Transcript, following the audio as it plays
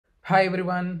Hi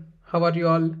everyone, how are you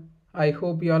all? I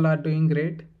hope you all are doing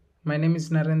great. My name is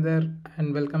Narendra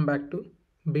and welcome back to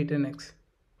Be10x.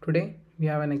 Today we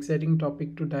have an exciting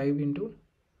topic to dive into: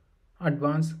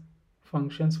 advanced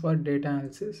functions for data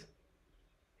analysis.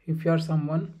 If you are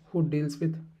someone who deals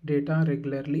with data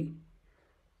regularly,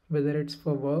 whether it's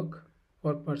for work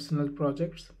or personal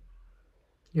projects,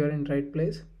 you are in right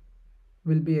place.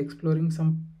 We'll be exploring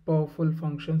some powerful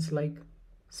functions like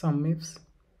SUMIFS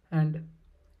and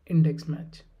INDEX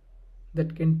MATCH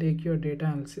that can take your data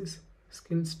analysis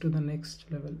skills to the next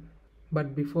level.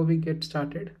 But before we get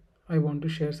started, I want to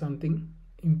share something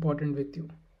important with you.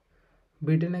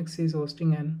 Be10x is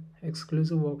hosting an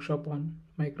exclusive workshop on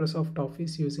Microsoft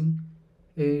Office using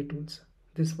AI tools.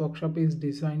 This workshop is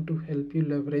designed to help you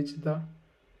leverage the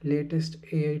latest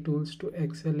AI tools to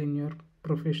excel in your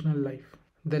professional life.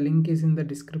 The link is in the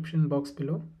description box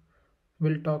below.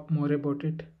 We'll talk more about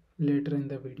it later in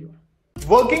the video.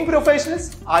 Working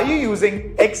professionals, are you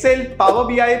using Excel, Power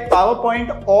BI,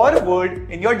 PowerPoint or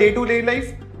Word in your day-to-day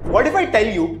life? What if I tell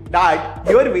you that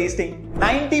you're wasting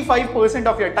 95%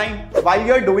 of your time while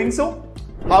you're doing so?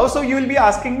 How so, you will be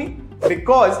asking me?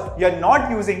 Because you're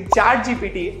not using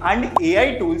ChatGPT and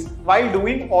AI tools while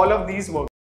doing all of these work.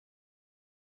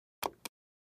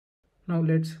 Now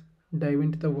let's dive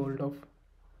into the world of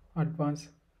advanced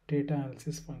data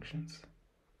analysis functions.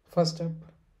 First up,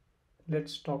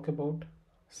 let's talk about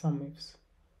SUMIFS.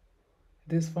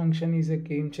 This function is a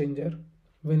game changer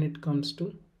when it comes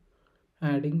to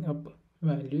adding up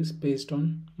values based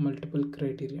on multiple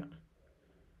criteria.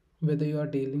 Whether you are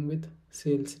dealing with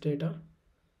sales data,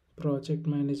 project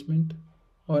management,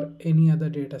 or any other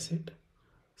data set,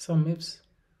 SUMIFS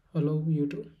allow you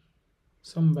to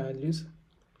sum values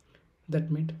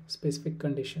that meet specific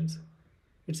conditions.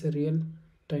 It's a real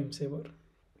time saver.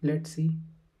 Let's see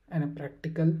a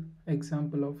practical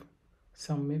example of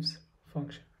SUMIFS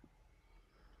function.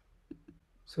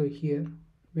 So here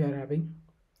we are having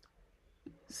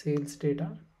sales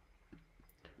data,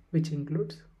 which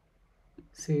includes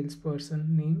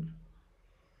salesperson name,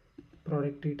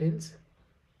 product details,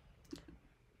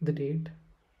 the date,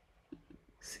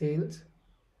 sales,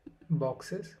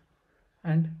 boxes,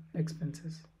 and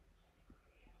expenses.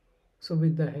 So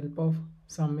with the help of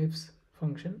SUMIFS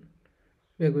function,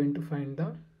 we are going to find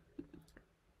the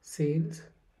sales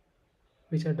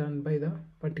which are done by the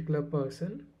particular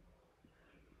person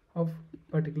of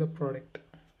particular product.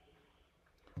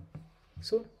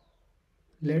 So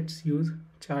let's use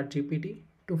ChatGPT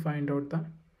to find out the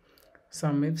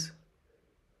SUMIFS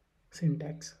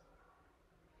syntax.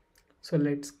 So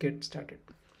let's get started.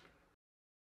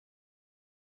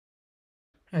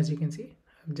 As you can see,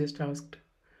 I've just asked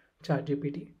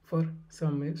ChatGPT for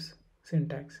SUMIFS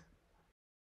syntax.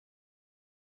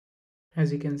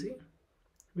 As you can see,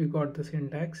 we got the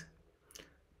syntax.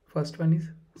 First one is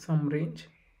sum range.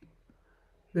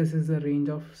 This is the range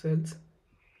of cells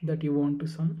that you want to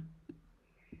sum.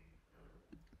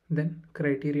 Then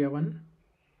criteria 1.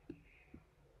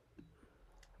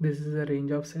 This is the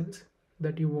range of cells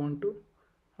that you want to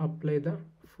apply the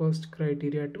first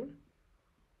criteria to.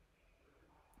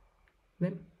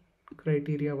 Then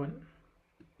criteria 1.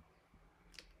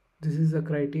 This is the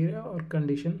criteria or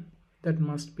condition that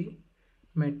must be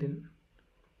met in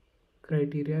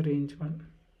criteria range 1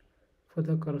 for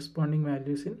the corresponding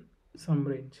values in sum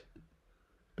range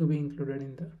to be included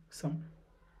in the sum.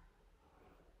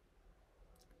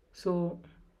 So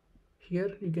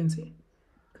here you can see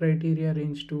criteria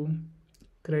range 2,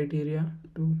 criteria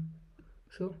 2.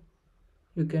 So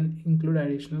you can include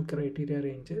additional criteria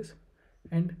ranges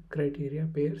and criteria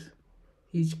pairs.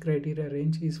 Each criteria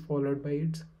range is followed by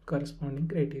its corresponding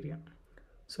criteria.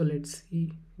 So let's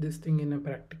see this thing in a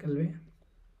practical way.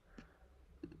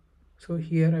 So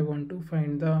here I want to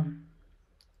find the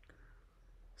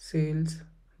sales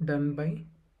done by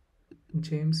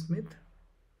James Smith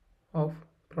of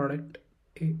product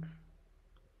A.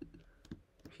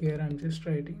 Here I'm just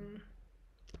writing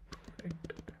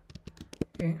product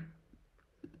A,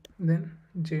 then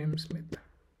James Smith.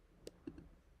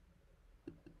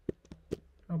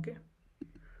 Okay,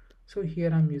 so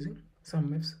here I'm using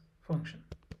SUMIFS function.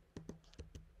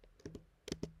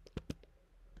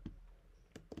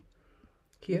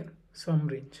 Here sum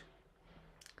range.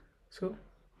 So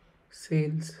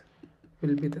sales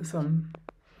will be the sum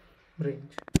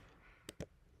range.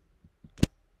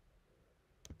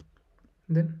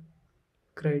 Then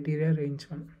criteria range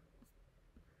 1.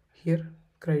 Here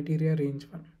criteria range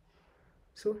 1.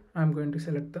 So I'm going to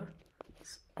select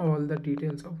all the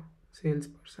details of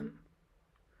salesperson.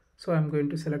 So I'm going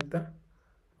to select the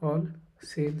all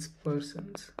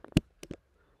salespersons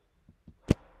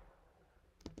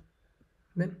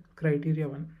then criteria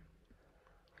 1.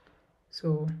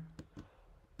 So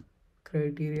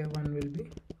criteria 1 will be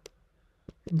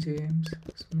James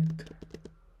Smith.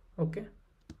 Okay,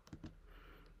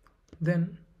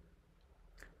 then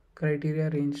criteria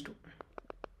range 2,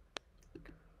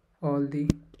 all the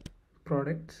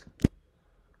products.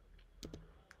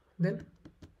 Then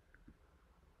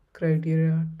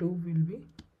criteria 2 will be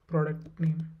product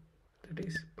name, that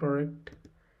is product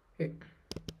A.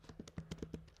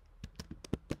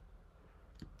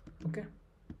 Okay,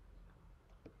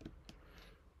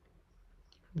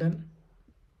 done.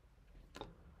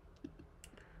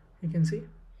 You can see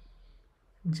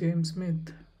James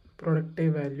Smith product A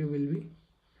value will be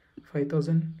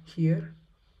 5000 here.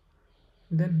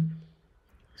 Then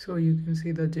so you can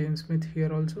see the James Smith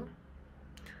here also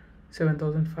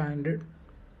 7500,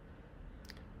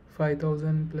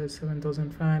 5000 plus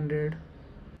 7500,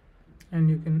 and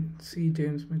you can see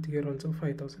James Smith here also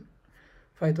 5000,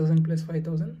 5000 plus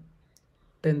 5000,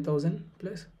 10,000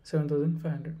 plus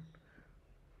 7,500,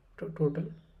 total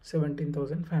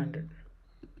 17,500.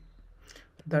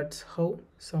 That's how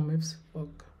SUMIFS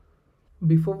work.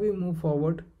 Before we move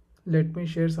forward, let me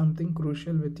share something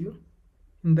crucial with you.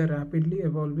 In the rapidly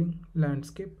evolving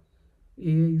landscape,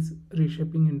 AI is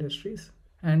reshaping industries,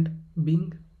 and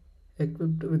being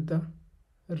equipped with the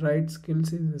right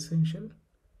skills is essential.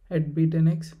 At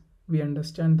Be10x, we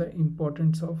understand the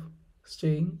importance of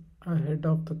staying ahead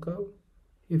of the curve.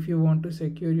 If you want to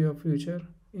secure your future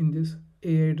in this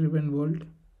AI-driven world,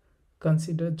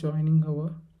 consider joining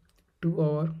our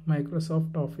 2-hour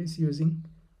Microsoft Office using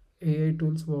AI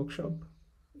Tools workshop,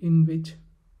 in which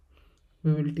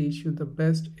we will teach you the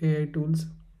best AI tools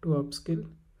to upskill,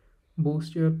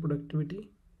 boost your productivity,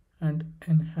 and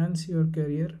enhance your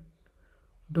career.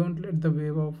 Don't let the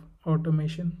wave of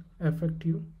automation affect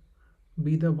you.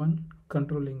 Be the one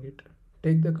controlling it.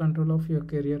 Take the control of your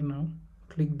career now.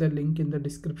 Click the link in the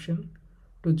description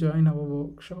to join our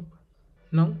workshop.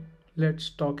 Now let's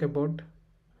talk about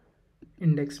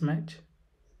index match.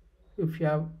 If you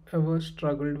have ever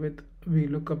struggled with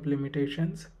VLOOKUP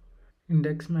limitations,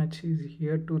 index match is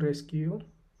here to rescue you.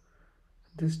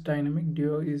 This dynamic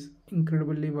duo is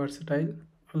incredibly versatile,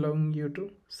 allowing you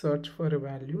to search for a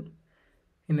value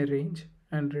in a range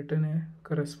and return a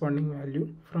corresponding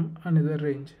value from another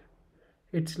range.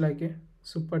 It's like a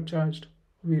supercharged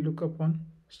VLOOKUP on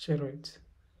steroids.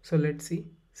 So let's see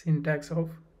syntax of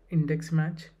index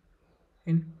match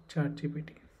in ChatGPT.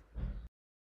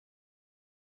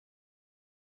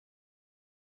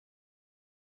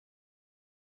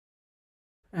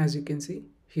 As you can see,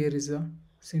 here is the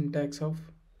syntax of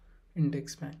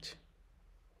index match.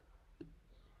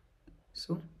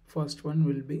 So first one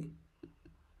will be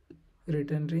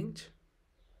return range,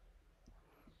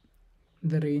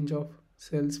 the range of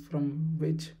cells from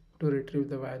which to retrieve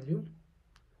the value.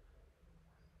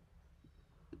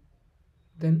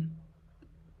 Then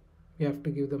we have to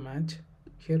give the match.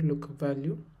 Here lookup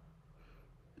value,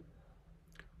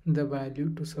 the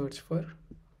value to search for.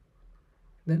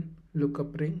 Then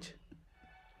lookup range,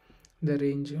 the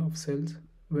range of cells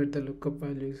where the lookup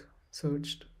value is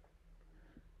searched.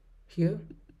 Here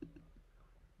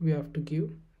we have to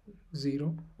give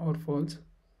 0 or false.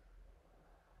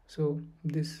 So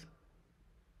this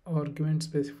argument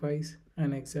specifies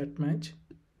an exact match.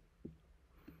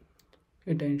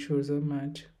 It ensures a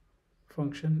match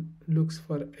function looks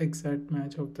for exact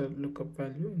match of the lookup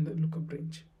value in the lookup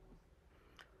range.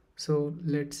 So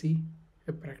let's see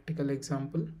a practical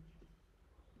example.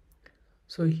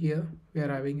 So here we are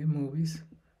having a movies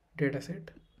dataset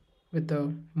with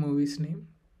the movies name,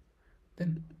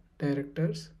 then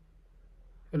directors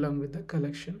along with the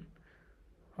collection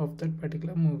of that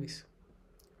particular movies.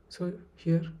 So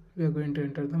here we are going to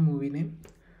enter the movie name.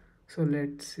 So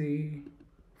let's see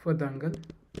for Dangal.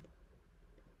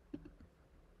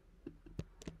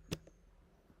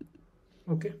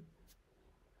 Okay,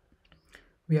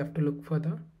 we have to look for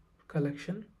the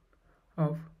collection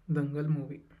of Dangal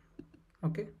movie.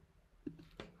 Okay,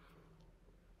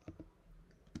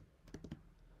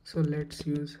 so let's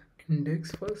use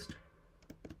index first.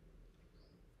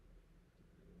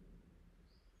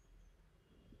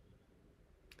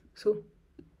 So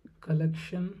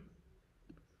collection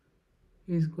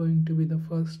is going to be the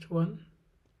first one.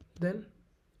 Then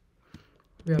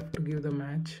we have to give the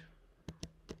match.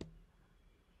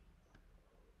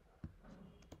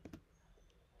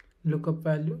 Lookup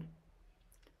value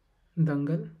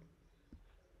Dangal,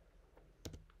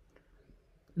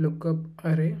 lookup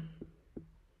array.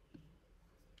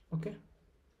 Okay,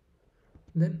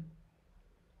 then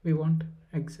we want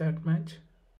exact match.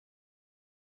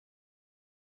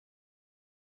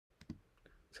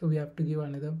 So we have to give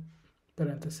another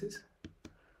parenthesis.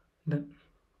 Done.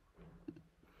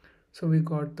 So we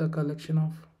got the collection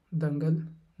of Dangal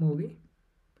movie.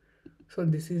 So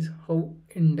this is how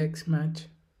index match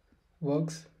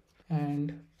works,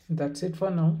 and that's it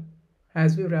for now.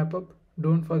 As we wrap up,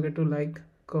 don't forget to like,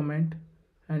 comment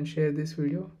and share this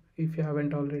video if you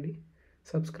haven't already.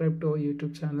 Subscribe to our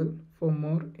YouTube channel for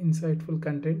more insightful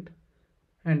content,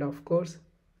 and of course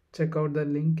check out the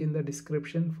link in the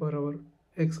description for our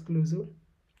exclusive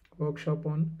workshop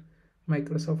on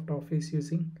Microsoft Office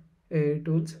using AI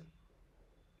tools.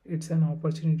 It's an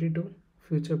opportunity to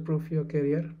future-proof your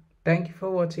career. Thank you for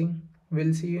watching.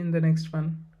 We'll see you in the next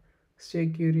one. Stay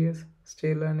curious,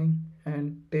 stay learning,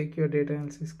 and take your data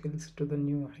analysis skills to the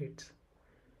new heights.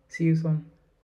 See you soon.